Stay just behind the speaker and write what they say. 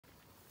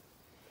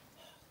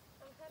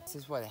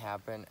This is what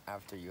happened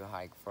after you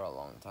hike for a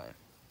long time.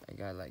 I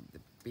got like the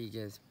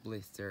biggest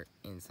blister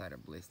inside a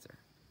blister.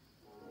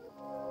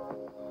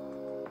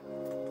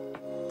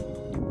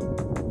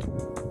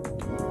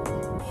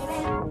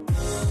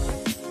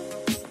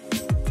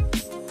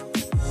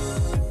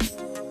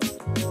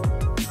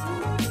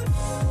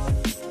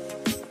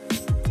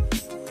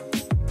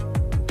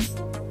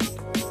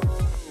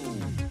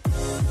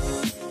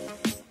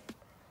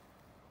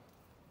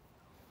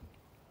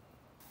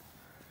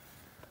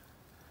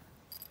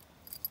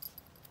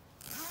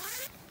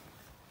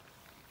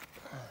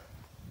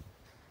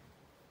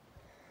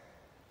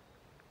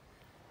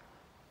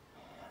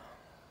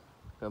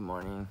 Good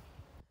morning.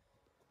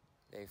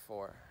 Day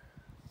 4,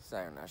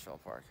 Zion National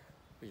Park.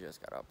 We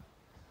just got up.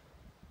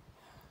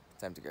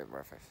 Time to get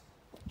breakfast.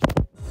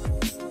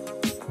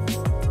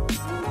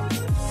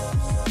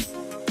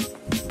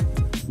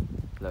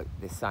 Look,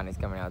 the sun is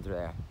coming out through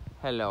there.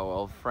 Hello,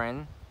 old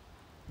friend.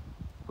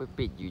 We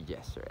beat you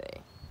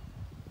yesterday.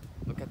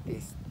 Look at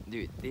this.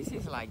 Dude, this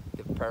is like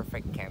the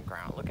perfect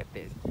campground. Look at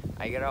this.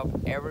 I get up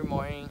every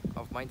morning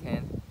of my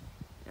tent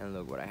and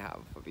look what I have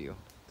for you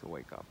to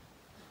wake up.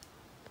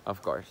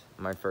 Of course,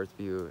 my first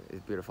view is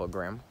beautiful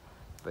Graham,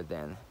 but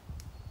then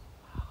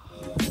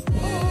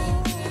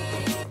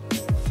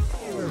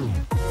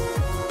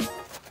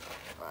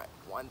alright,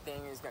 one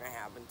thing is gonna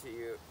happen to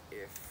you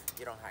if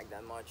you don't hike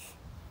that much.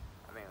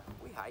 I mean,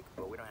 we hike,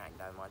 but we don't hike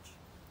that much,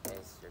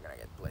 is you're gonna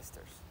get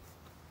blisters.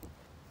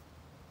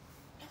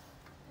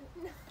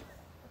 You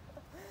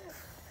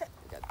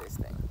got this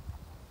thing.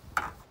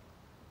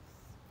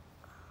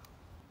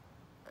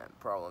 And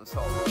problem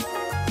solved.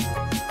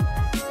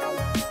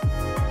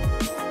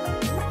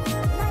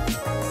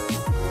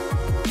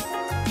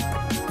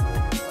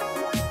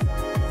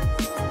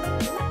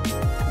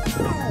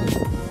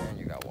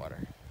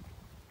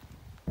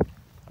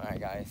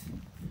 Guys,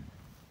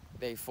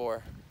 day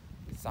 4,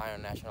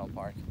 Zion National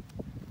Park.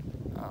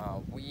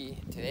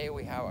 Today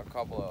we have a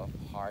couple of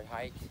hard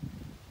hikes.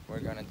 We're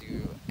gonna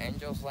do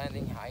Angel's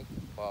Landing hike,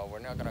 but we're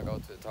not gonna go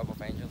to the top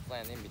of Angel's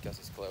Landing because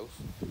it's closed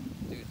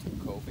due to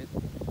COVID.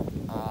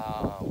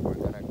 We're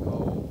gonna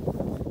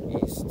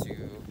go east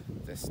to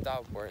the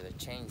stop where the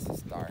chains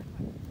start.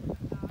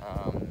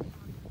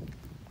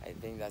 I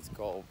think that's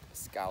called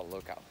Scout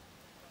Lookout.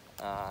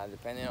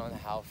 Depending on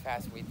how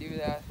fast we do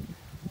that,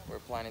 we're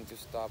planning to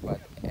stop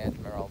at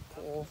Admiral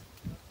Pool,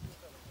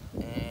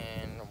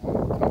 and when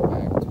we come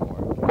back to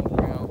our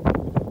campground,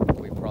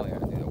 we're probably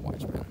gonna do the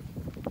Watchman.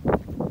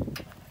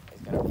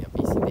 It's gonna be a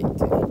busy day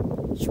today.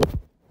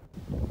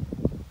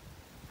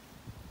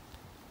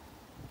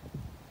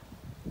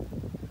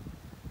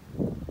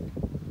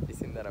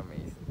 Isn't that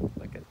amazing?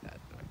 Look at that,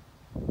 man.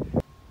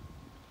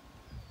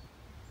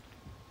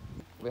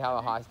 We have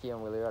a husky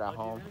and we leave it at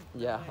home.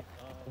 Yeah,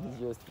 it's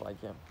just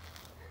like him.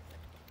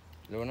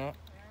 Luna,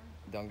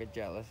 don't get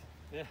jealous.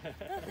 We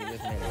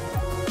just made it.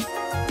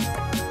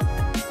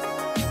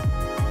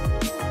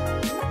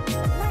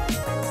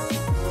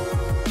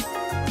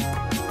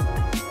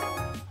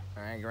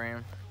 Alright,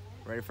 Graham.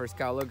 Ready for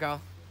Scout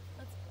Lookout?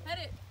 Let's head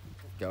it.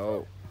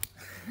 Go.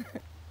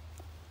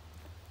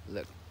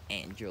 Look,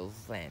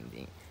 Angel's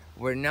Landing.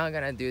 We're not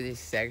gonna do this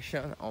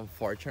section,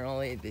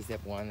 unfortunately. This is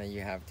the one that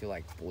you have to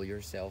like pull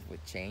yourself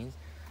with chains.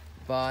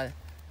 But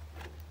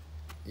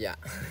yeah.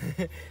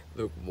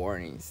 Look,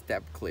 warning,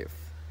 step cliff.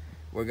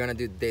 We're gonna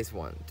do this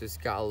one to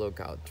Scout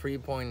Lookout,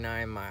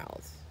 3.9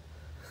 miles.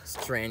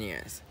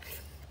 Strenuous.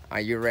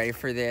 Are you ready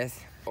for this?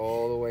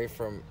 All the way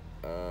from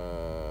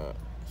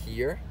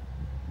here,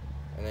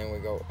 and then we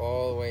go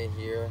all the way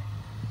here.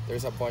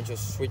 There's a bunch of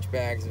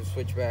switchbacks and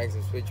switchbacks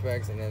and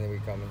switchbacks, and then we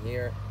come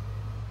here,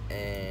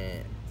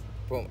 and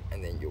boom,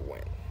 and then you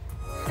win.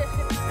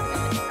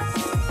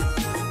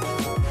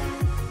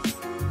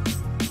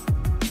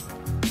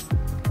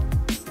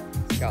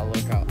 Scout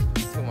Lookout,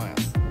 2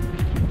 miles.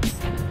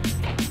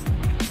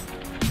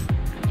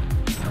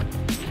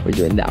 We're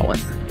doing that one.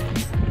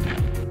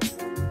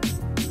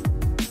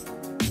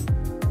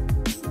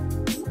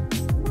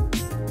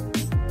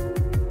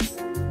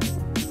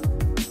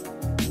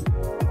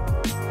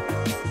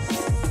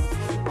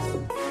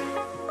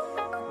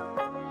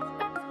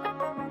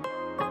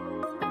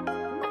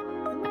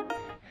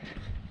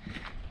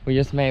 We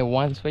just made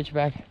one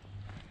switchback.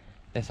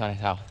 This one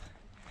is out.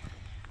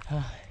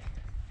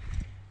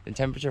 The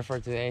temperature for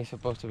today is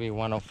supposed to be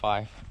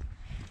 105.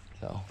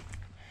 So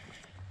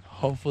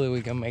hopefully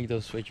we can make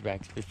those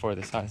switchbacks before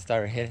the sun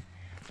started hitting.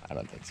 I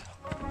don't think so.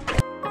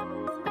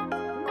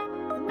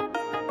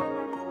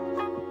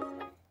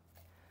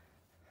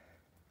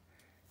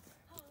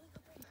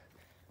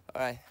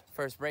 All right,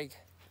 first break.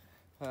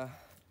 It's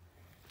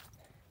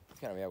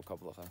gonna be a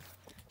couple of them.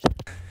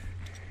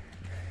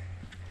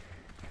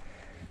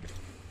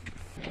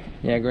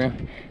 Yeah,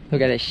 Graham,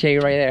 look at that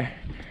shade right there.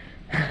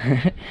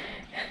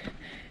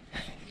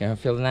 It's gonna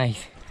feel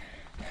nice.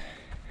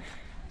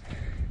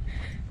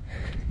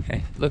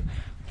 Okay, look,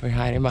 we're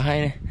hiding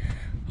behind it.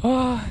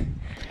 Oh,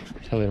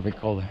 it's a little bit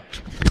colder.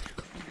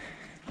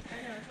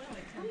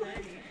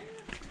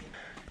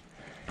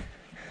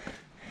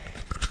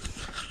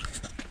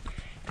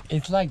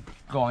 It's like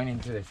going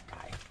into the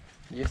sky.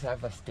 You just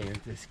have to stare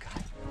to the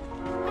sky.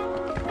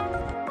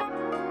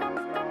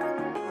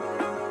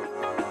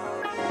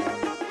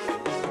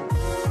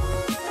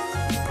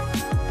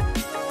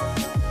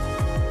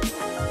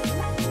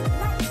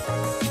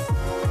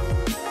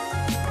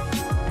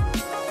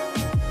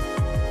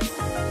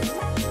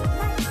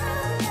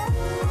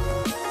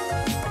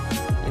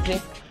 You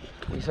see,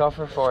 we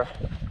suffer for,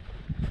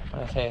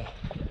 I say,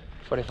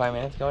 45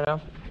 minutes going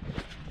down.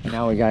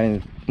 Now we got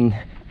in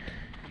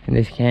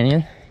this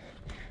canyon,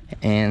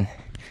 and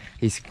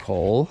it's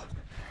cold,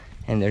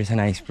 and there's a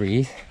nice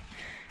breeze,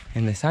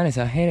 and the sun is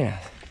not hitting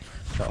us,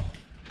 so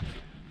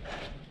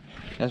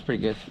that's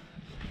pretty good.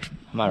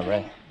 I'm out of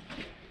breath.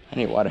 I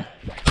need water.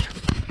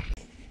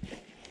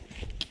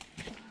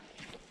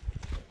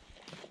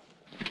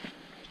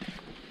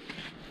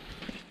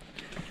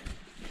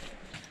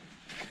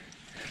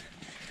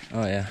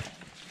 Oh yeah,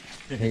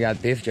 he got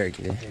beef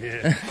jerky.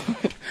 Yeah.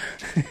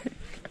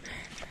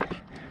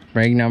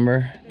 Break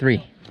number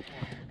 3.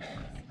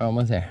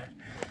 Almost there.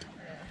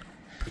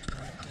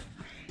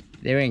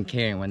 They weren't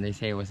caring when they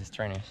say it was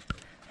strenuous.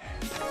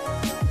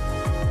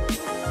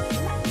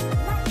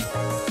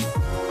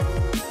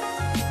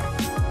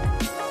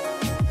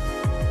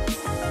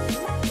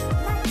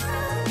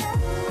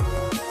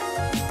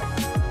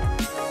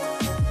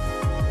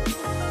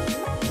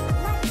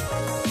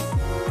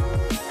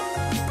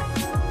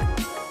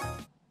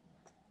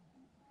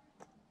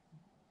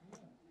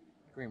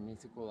 Cream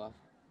needs to cool off.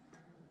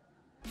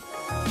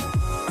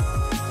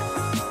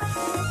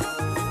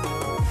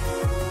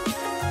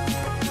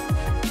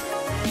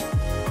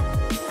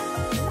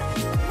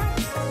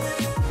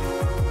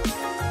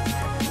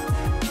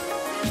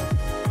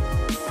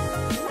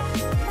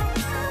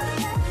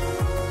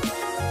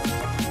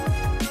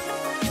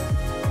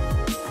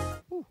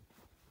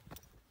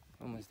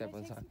 Almost step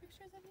on sun.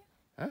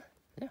 Huh?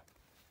 Yeah.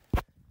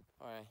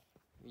 Alright,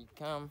 we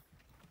come,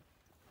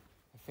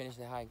 we finish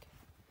the hike,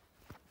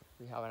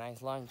 we have a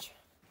nice lunch,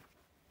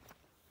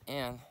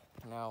 and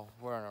now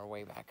we're on our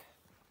way back.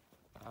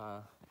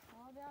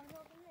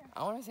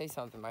 I want to say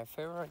something. My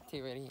favorite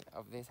activity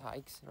of these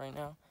hikes right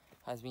now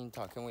has been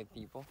talking with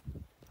people.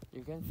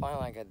 You can find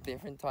like a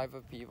different type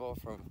of people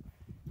from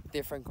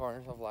different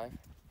corners of life,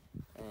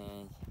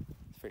 and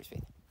it's pretty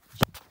sweet.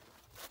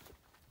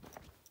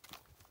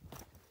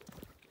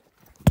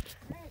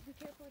 Alright, be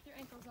careful with your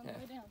ankles on the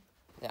way down.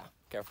 Yeah,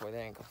 careful with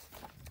the ankles.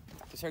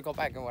 To circle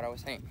back on what I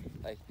was saying,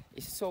 like,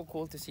 it's so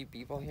cool to see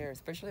people here,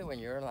 especially when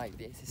you're like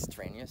these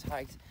strenuous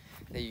hikes,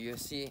 that you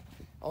see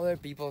other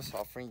people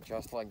suffering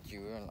just like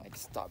you and like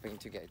stopping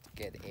to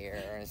get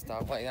air and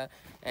stuff like that,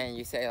 and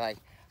you say like,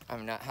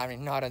 I'm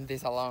not on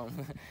this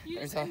alone. You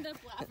just end up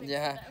laughing.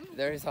 Yeah, at them.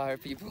 there's other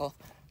people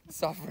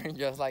suffering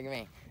just like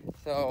me.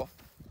 So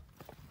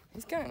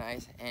it's kind of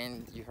nice,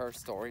 and you heard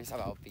stories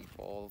about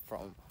people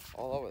from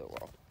all over the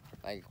world.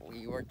 Like,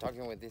 we were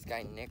talking with this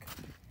guy Nick.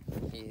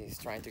 He's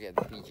trying to get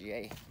the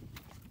PGA.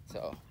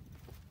 So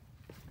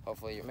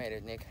hopefully you made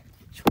it, Nick.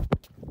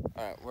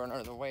 Alright, we're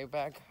on the way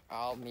back.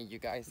 I'll meet you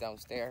guys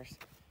downstairs.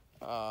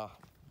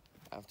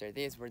 After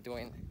this, we're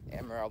doing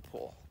Emerald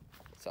Pool.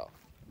 So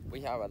we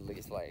have at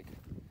least like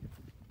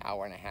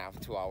hour and a half,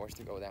 2 hours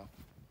to go down.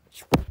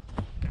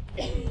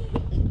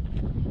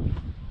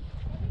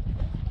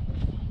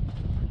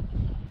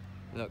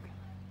 Look,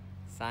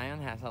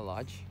 Zion has a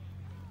lodge,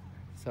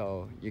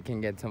 so you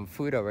can get some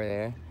food over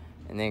there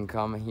and then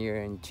come here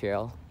and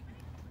chill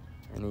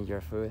and eat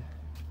your food.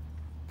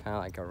 Kind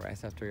of like a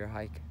rest after your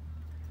hike.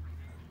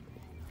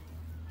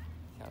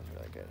 Sounds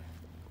really good.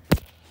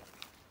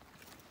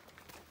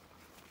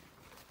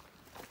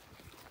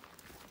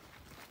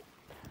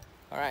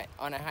 All right,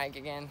 on a hike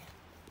again.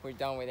 We're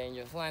done with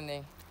Angel's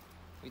Landing.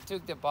 We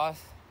took the bus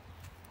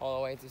all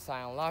the way to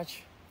Zion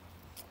Lodge.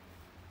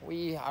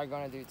 We are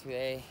gonna do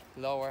today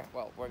lower,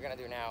 well, we're gonna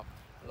do now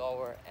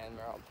lower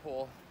Emerald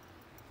Pool.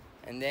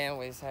 And then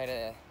we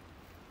decided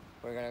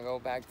we're gonna go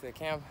back to the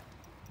camp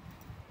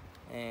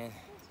and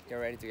get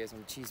ready to get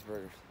some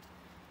cheeseburgers.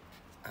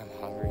 I'm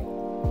hungry.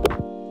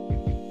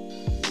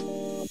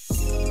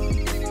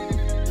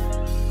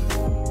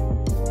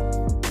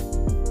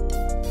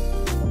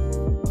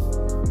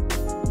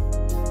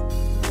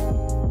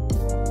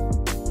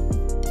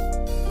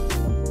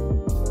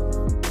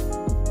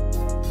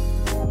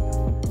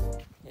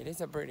 It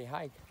is a pretty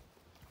hike.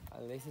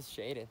 At least it's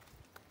shaded.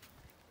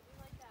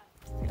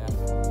 Yeah.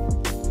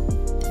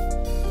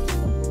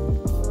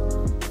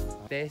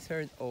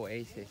 Desert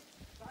oasis,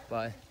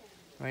 but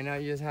right now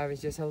you just have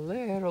it's just a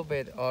little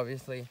bit.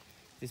 Obviously,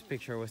 this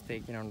picture was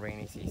taken on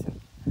rainy season.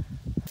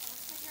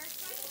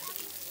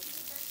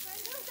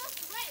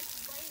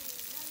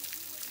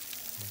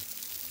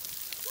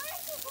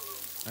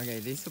 Okay,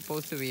 this is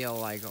supposed to be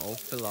like all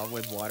filled up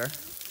with water,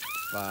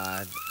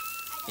 but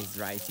it's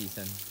dry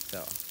season,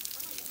 so.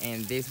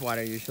 And this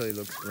water usually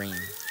looks green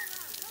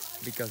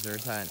because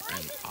there's an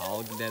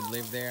algae that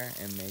live there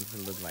and makes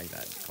it look like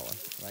that color,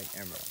 like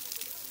emerald.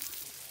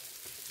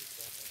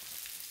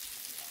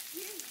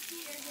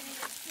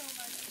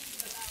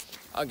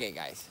 Okay,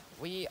 guys,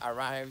 we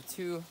arrived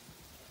to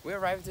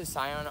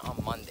Zion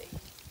on Monday,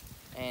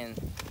 and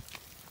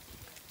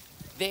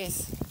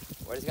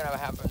what is gonna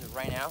happen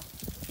right now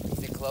is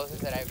the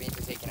closest that I've been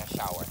to taking a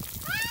shower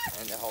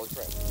in the whole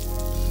trip.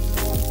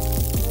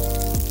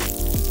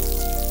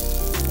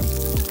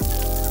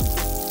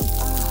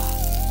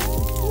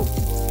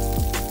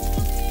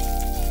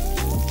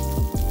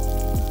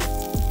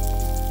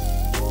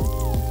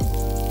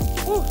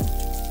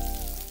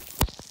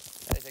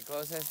 That is the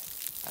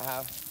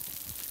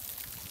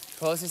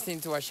closest thing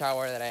to a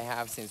shower that I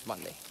have since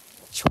Monday.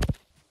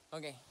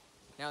 Okay,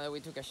 now that we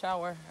took a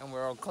shower and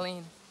we're all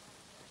clean,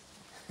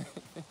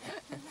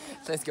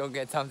 let's go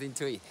get something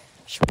to eat.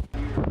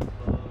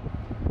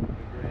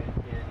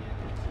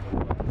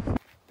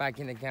 Back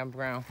in the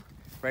campground,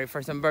 ready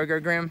for some burger,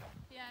 Grim?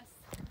 Yes.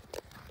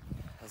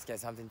 Let's get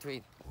something to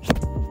eat.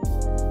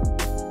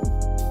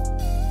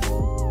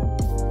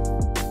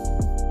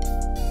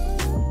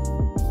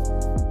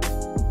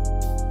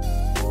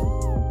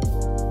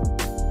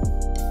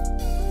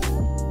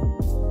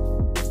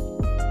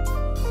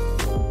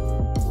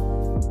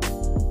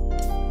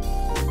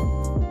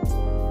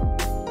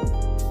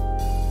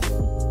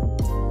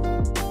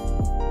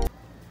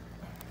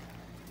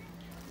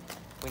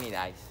 We need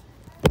ice.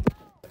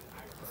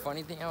 The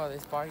funny thing about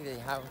this park, they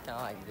have kind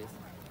of like this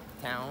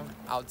town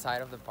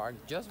outside of the park,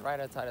 just right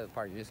outside of the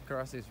park. You just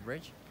cross this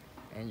bridge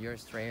and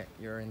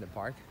you're in the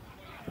park.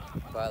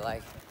 But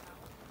like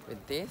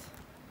with this,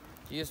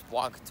 you just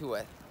walk to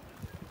it.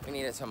 We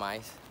needed some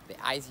ice. The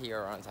ice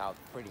here runs out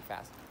pretty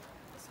fast.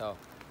 So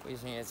we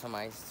just needed some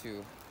ice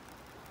to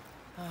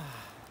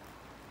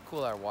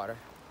cool our water.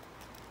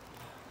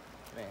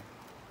 Man,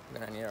 we're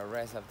gonna need a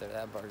rest after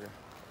that burger.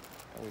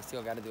 And we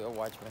still gotta do a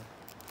watchman.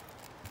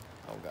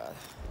 Oh God.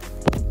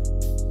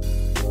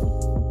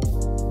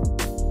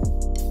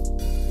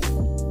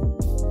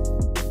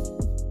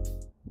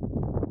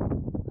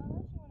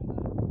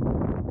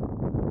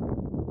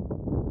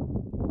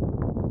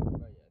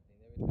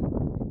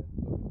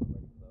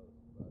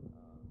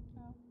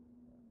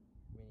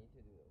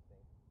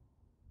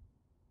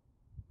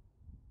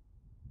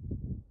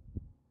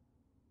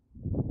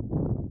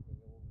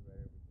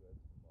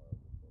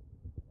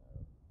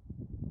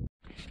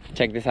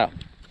 Check this out.